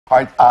All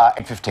right,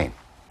 8:15.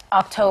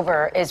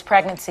 October is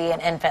Pregnancy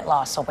and Infant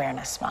Loss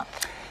Awareness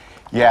Month.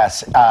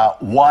 Yes,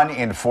 1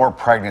 in 4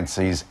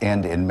 pregnancies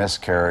end in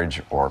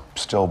miscarriage or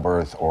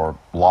stillbirth or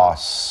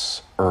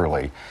loss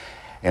early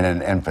in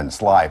an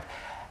infant's life.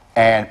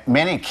 And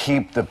many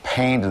keep the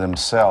pain to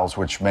themselves,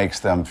 which makes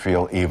them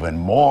feel even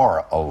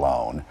more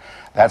alone.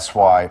 That's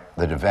why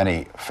the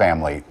Devenney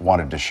family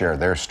wanted to share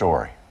their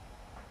story.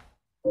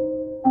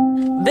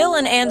 Bill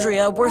and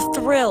Andrea were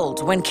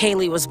thrilled when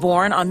Kaylee was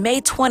born on May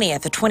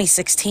 20th of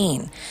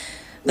 2016.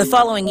 The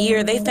following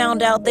year, they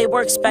found out they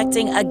were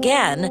expecting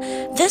again,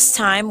 this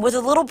time with a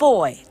little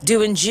boy,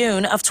 due in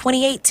June of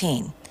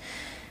 2018.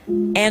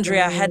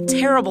 Andrea had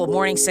terrible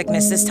morning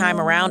sickness this time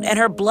around, and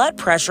her blood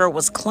pressure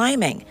was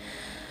climbing.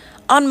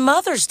 On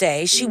Mother's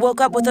Day, she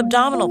woke up with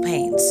abdominal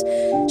pains.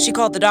 She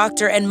called the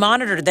doctor and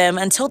monitored them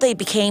until they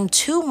became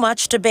too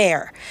much to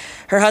bear.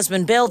 Her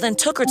husband, Bill, then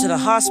took her to the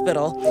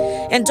hospital,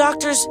 and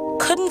doctors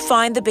couldn't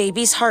find the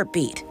baby's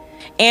heartbeat.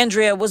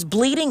 Andrea was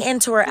bleeding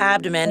into her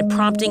abdomen,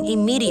 prompting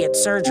immediate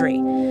surgery.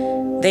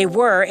 They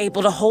were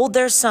able to hold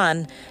their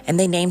son, and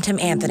they named him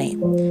Anthony.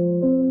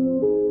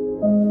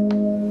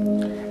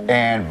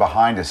 And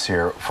behind us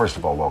here, first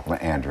of all, welcome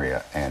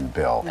Andrea and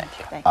Bill.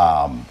 Thank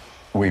you.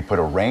 We put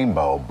a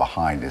rainbow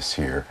behind us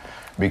here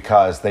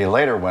because they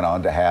later went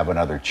on to have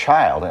another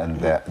child, and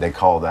they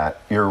call that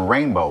your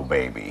rainbow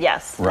baby.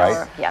 Yes. Right?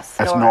 Nora, yes.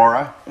 That's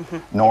Nora?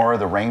 Nora,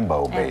 the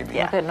rainbow baby.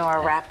 Yeah. Look at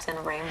Nora wrapped in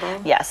a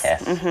rainbow. Yes.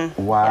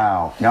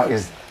 Wow. Now,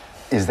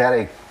 is that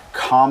a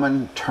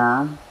common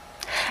term?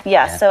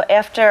 Yeah, so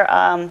after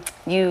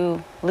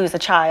you lose a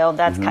child,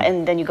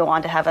 and then you go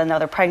on to have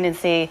another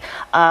pregnancy,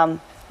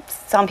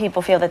 some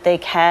people feel that they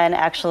can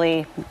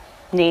actually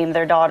name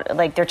their daughter,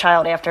 like their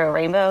child, after a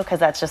rainbow, because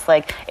that's just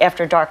like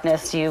after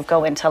darkness you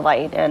go into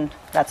light, and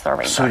that's their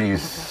rainbow. So do you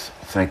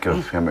think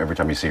of him every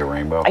time you see a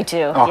rainbow? I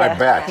do. Oh, yeah. I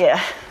bet.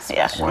 Yeah.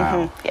 Yeah.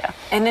 Wow. Yeah.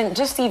 And then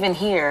just even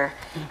here,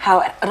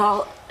 how it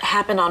all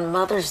happened on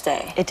Mother's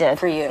Day. It did.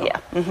 For you.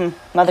 Yeah.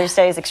 Mother's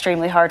Day is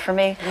extremely hard for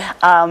me.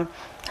 I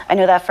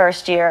know that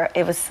first year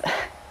it was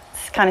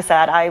kind of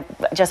sad. I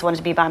just wanted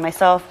to be by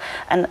myself,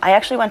 and I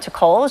actually went to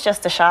Kohl's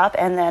just to shop,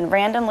 and then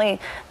randomly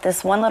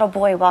this one little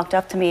boy walked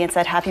up to me and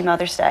said, "Happy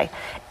Mother's Day,"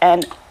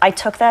 and I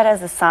took that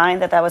as a sign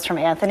that that was from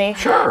Anthony.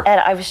 Sure.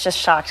 And I was just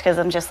shocked, because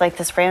I'm just like,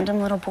 this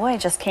random little boy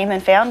just came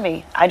and found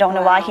me. I don't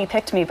know why he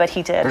picked me, but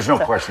he did. There's no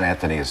question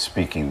Anthony is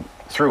speaking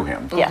through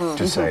him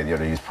to say that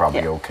he's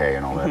probably okay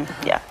and all that.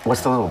 Yeah.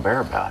 What's the little bear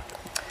about?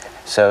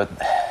 So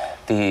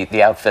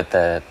the outfit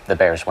the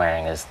bear's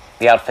wearing is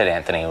the outfit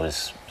Anthony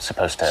was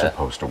supposed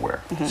to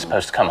wear.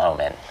 Supposed to come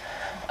home in.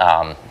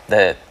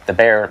 The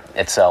bear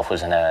itself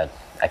was in a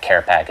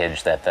care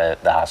package that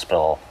the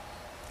hospital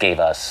gave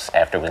us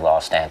after we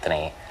lost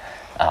Anthony.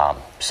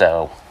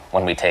 So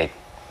when we take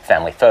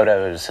family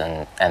photos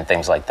and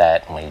things like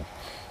that, and we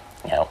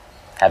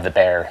have the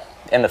bear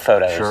in the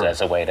photos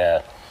as a way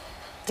to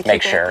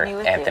make sure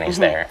Anthony's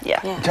there. Yeah.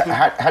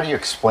 How do you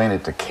explain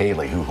it to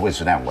Kaylee, who was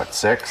now, what,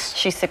 6?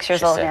 She's 6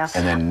 years old now.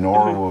 And then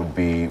Nora would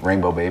be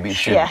rainbow baby?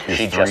 She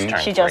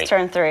just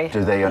turned 3.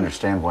 Do they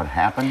understand what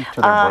happened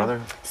to their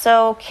brother?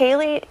 So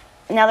Kaylee,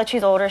 now that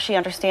she's older, she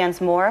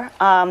understands more.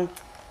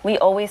 We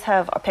always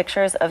have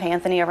pictures of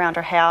Anthony around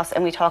her house,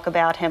 and we talk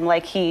about him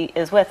like he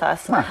is with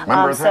us.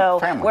 So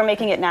we're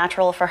making it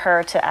natural for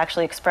her to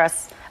actually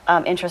express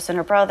interest in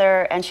her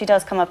brother, and she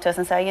does come up to us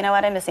and say, "You know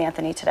what, I miss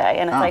Anthony today."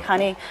 And it's like,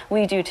 honey,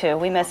 we do too.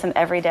 We miss him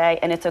every day,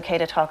 and it's okay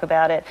to talk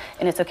about it,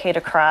 and it's okay to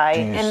cry.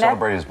 Do you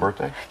celebrate his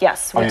birthday?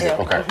 Yes, we do.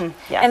 Okay.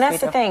 Yes, and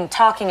that's the thing,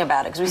 talking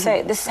about it, because we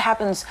say this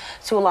happens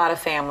to a lot of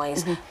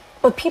families,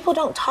 but people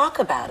don't talk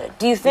about it.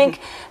 Do you think,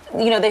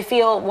 they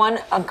feel, one,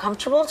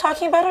 uncomfortable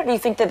talking about it, or do you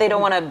think that they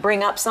don't want to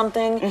bring up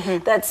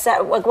something that's,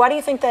 like, why do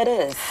you think that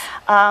is?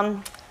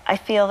 I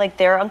feel like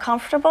they're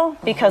uncomfortable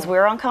because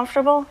we're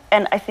uncomfortable,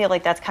 and I feel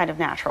like that's kind of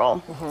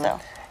natural. So.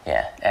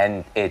 Yeah,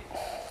 and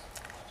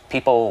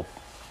people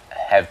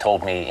have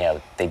told me,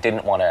 they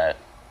didn't want to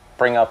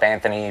bring up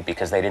Anthony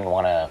because they didn't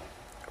want to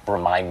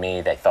remind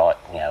me. They thought,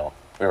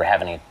 we were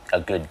having a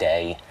good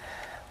day,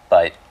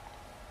 but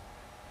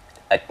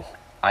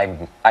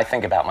I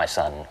think about my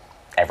son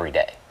every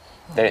day.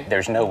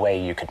 There's no way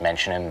you could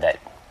mention him that,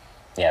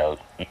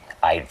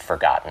 I'd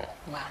forgotten.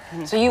 Wow.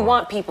 So you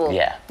want people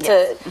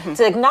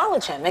to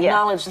acknowledge him,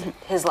 acknowledge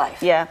his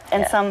life. Yeah,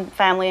 and some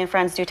family and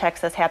friends do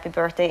text us, "Happy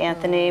birthday,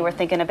 Anthony. We're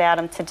thinking about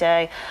him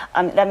today."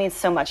 That means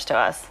so much to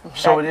us.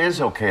 So it is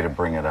okay to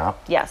bring it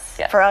up? Yes.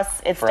 For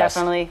us, it's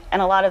definitely,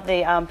 and a lot of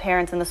the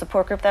parents in the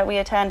support group that we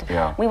attend,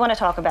 we want to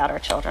talk about our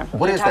children.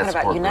 What is that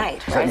support group?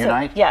 Unite, Is that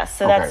Unite? Yes,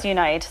 so that's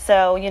Unite.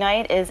 So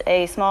Unite is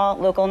a small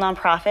local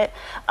nonprofit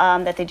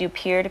that they do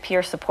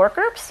peer-to-peer support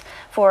groups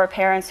for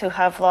parents who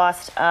have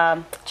lost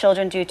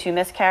children due to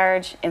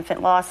miscarriage,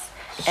 infant loss,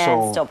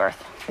 and stillbirth.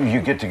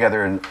 You get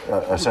together in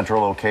a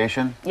central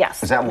location?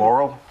 Yes. Is that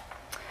Laurel?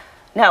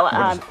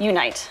 No,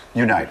 Unite.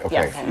 Unite, okay.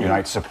 Yes.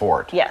 Unite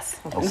support. Yes.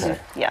 Okay.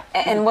 Yeah.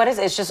 And what is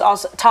it? It's just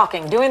also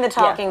talking, doing the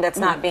talking that's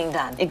not being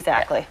done.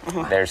 Exactly.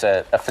 There's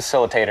a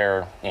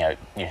facilitator,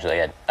 usually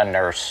a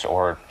nurse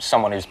or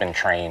someone who's been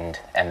trained,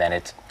 and then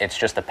it's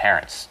just the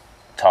parents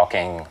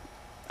talking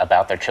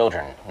about their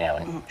children,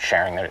 and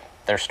sharing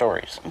their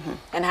stories.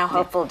 And how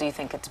hopeful do you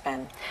think it's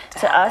been to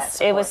To have us,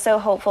 that it was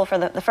support? so hopeful for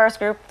the first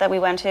group that we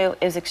went to.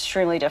 It was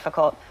extremely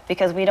difficult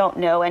because we don't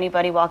know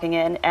anybody walking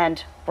in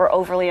and we're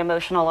overly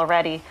emotional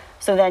already.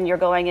 So then you're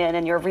going in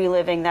and you're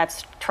reliving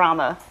that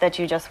trauma that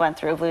you just went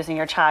through of losing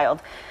your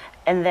child.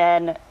 And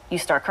then you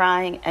start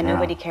crying and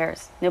nobody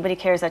cares. Nobody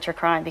cares that you're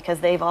crying because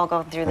they've all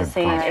gone through the They've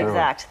same gone through it.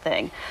 exact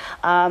thing.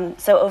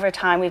 So over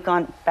time, we've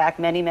gone back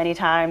many, many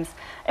times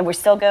and we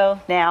still go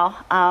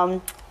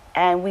now.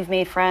 And we've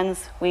made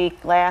friends. We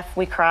laugh,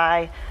 we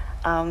cry.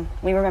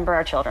 We remember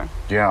our children.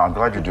 Yeah, I'm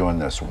glad you're doing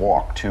this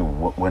walk too.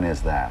 When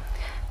is that?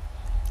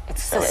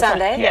 It's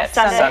Sunday? Yeah, it's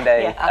Sunday,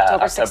 Sunday, yeah.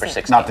 October October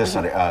 16th. 16th. Not this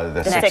Sunday,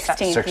 the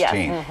 16th, 16th.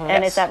 yes.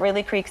 And it's at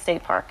Ridley Creek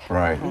State Park.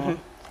 Right.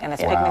 And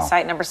it's Wow. picnic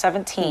site number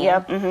 17.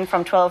 Yep,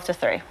 from 12 to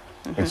 3.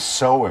 It's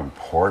so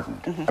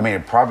important. I mean,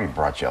 it probably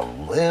brought you a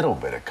little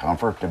bit of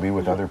comfort to be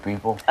with other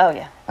people. Oh,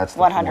 yeah. That's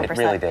the 100%. It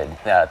really did.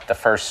 The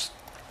first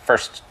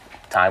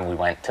time we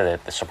went to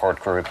the support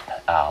group,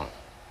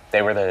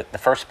 they were the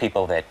first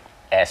people that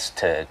asked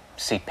to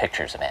see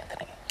pictures of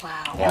Anthony.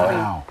 Wow.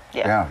 Wow.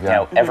 Yeah.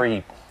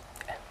 Yeah.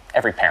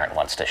 Every parent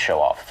wants to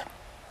show off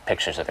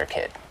pictures of their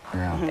kid.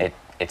 Yeah.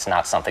 It's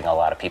not something a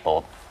lot of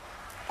people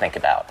think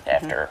about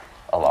after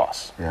a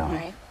loss. Yeah.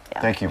 Right.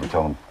 Yeah. Thank you for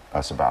telling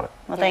us about it.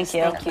 Well, Yes, thank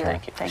you. Thank you.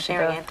 Thank you. For Thank you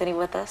sharing both. Anthony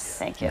with us.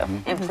 Thank you.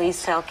 And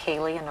please tell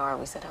Kaylee and Nora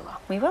we said hello.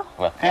 We will.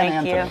 Well, Thank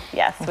And you. Anthony.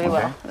 Yes, we will.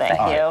 Okay. Thank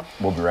All you. right.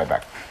 We'll be right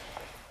back.